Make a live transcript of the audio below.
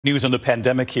News on the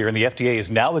pandemic here, and the FDA is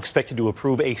now expected to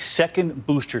approve a second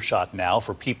booster shot now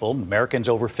for people, Americans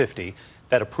over 50.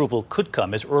 That approval could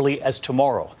come as early as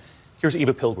tomorrow. Here's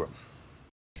Eva Pilgrim.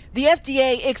 The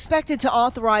FDA expected to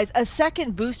authorize a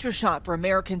second booster shot for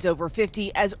Americans over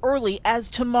 50 as early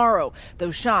as tomorrow.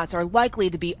 Those shots are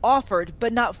likely to be offered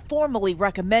but not formally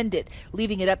recommended,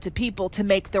 leaving it up to people to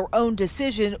make their own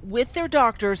decision with their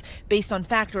doctors based on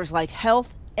factors like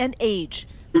health and age.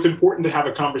 It's important to have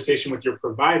a conversation with your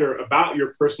provider about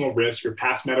your personal risk, your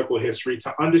past medical history,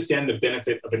 to understand the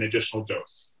benefit of an additional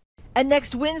dose. And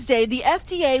next Wednesday, the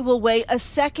FDA will weigh a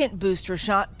second booster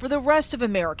shot for the rest of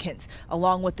Americans,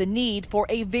 along with the need for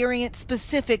a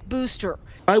variant-specific booster.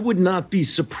 I would not be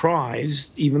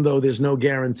surprised, even though there's no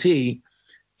guarantee,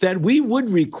 that we would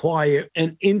require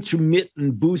an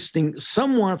intermittent boosting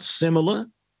somewhat similar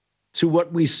to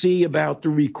what we see about the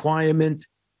requirement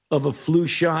of a flu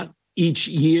shot each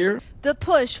year. The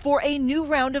push for a new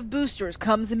round of boosters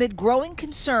comes amid growing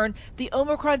concern the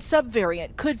Omicron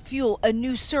subvariant could fuel a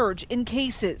new surge in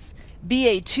cases.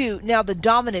 BA2, now the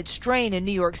dominant strain in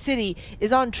New York City,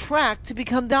 is on track to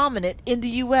become dominant in the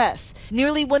U.S.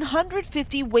 Nearly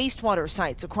 150 wastewater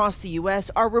sites across the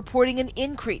U.S. are reporting an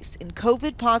increase in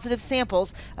COVID-positive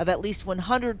samples of at least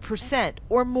 100%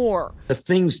 or more. If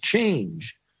things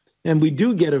change and we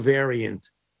do get a variant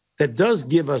that does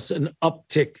give us an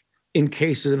uptick in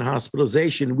cases and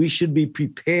hospitalization, we should be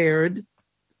prepared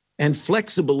and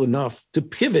flexible enough to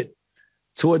pivot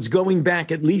towards going back,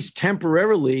 at least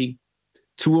temporarily,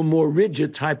 to a more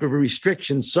rigid type of a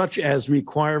restriction, such as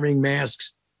requiring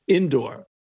masks indoor.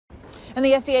 And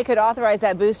the FDA could authorize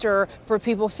that booster for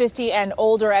people 50 and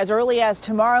older as early as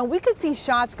tomorrow. We could see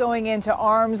shots going into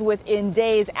arms within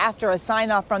days after a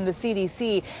sign-off from the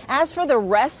CDC. As for the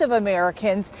rest of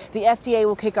Americans, the FDA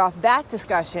will kick off that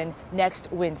discussion next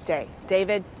Wednesday.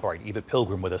 David? All right, Eva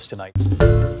Pilgrim with us tonight.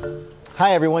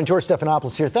 Hi, everyone. George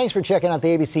Stephanopoulos here. Thanks for checking out the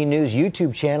ABC News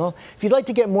YouTube channel. If you'd like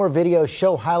to get more videos,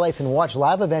 show highlights, and watch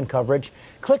live event coverage,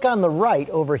 click on the right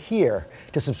over here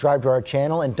to subscribe to our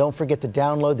channel. And don't forget to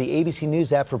download the ABC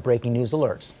News app for breaking news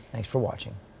alerts. Thanks for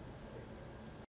watching.